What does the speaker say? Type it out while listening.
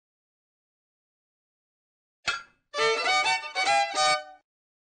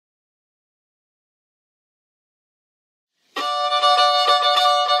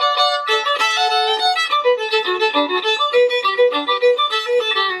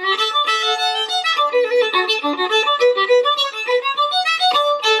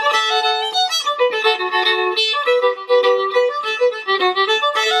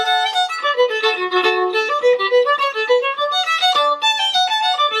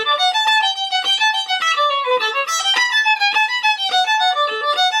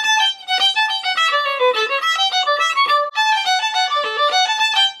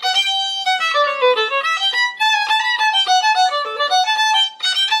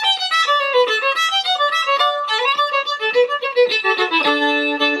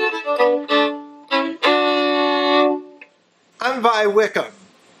Wickam,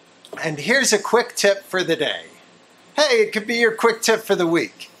 and here's a quick tip for the day. Hey, it could be your quick tip for the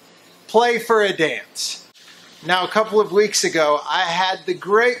week. Play for a dance. Now, a couple of weeks ago, I had the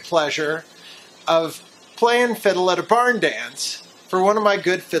great pleasure of playing fiddle at a barn dance for one of my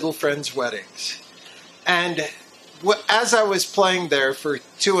good fiddle friends' weddings. And as I was playing there for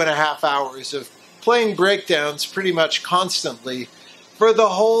 2.5 hours of playing breakdowns pretty much constantly for the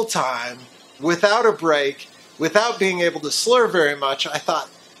whole time, without a break, without being able to slur very much, I thought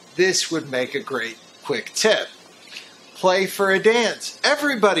this would make a great quick tip. Play for a dance.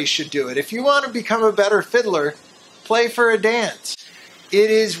 Everybody should do it. If you want to become a better fiddler, play for a dance. It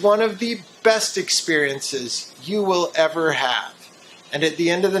is one of the best experiences you will ever have. And at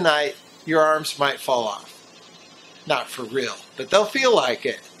the end of the night, your arms might fall off. Not for real, but they'll feel like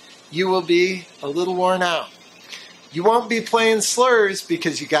it. You will be a little worn out. You won't be playing slurs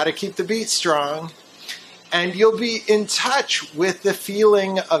because you got to keep the beat strong. And you'll be in touch with the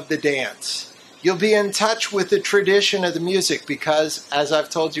feeling of the dance. You'll be in touch with the tradition of the music because, as I've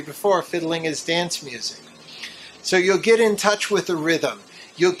told you before, fiddling is dance music. So you'll get in touch with the rhythm.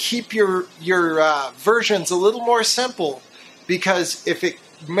 You'll keep your versions a little more simple because if it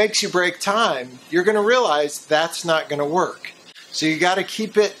makes you break time, you're going to realize that's not going to work. So you got to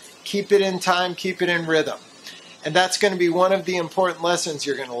keep it in time, keep it in rhythm. And that's going to be one of the important lessons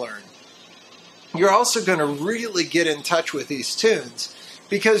you're going to learn. You're also going to really get in touch with these tunes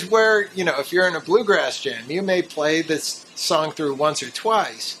because if you're in a bluegrass jam, you may play this song through once or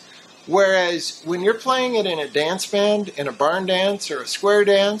twice. Whereas when you're playing it in a dance band, in a barn dance or a square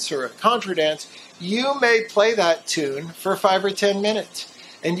dance or a contra dance, you may play that tune for 5 or 10 minutes.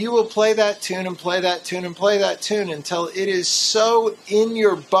 And you will play that tune and play that tune and play that tune until it is so in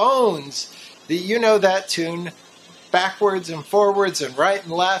your bones that you know that tune backwards and forwards and right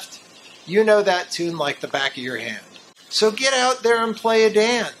and left. You know that tune like the back of your hand. So get out there and play a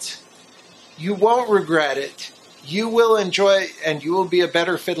dance. You won't regret it. You will enjoy it and you will be a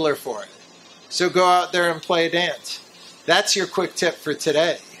better fiddler for it. So go out there and play a dance. That's your quick tip for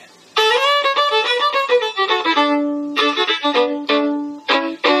today.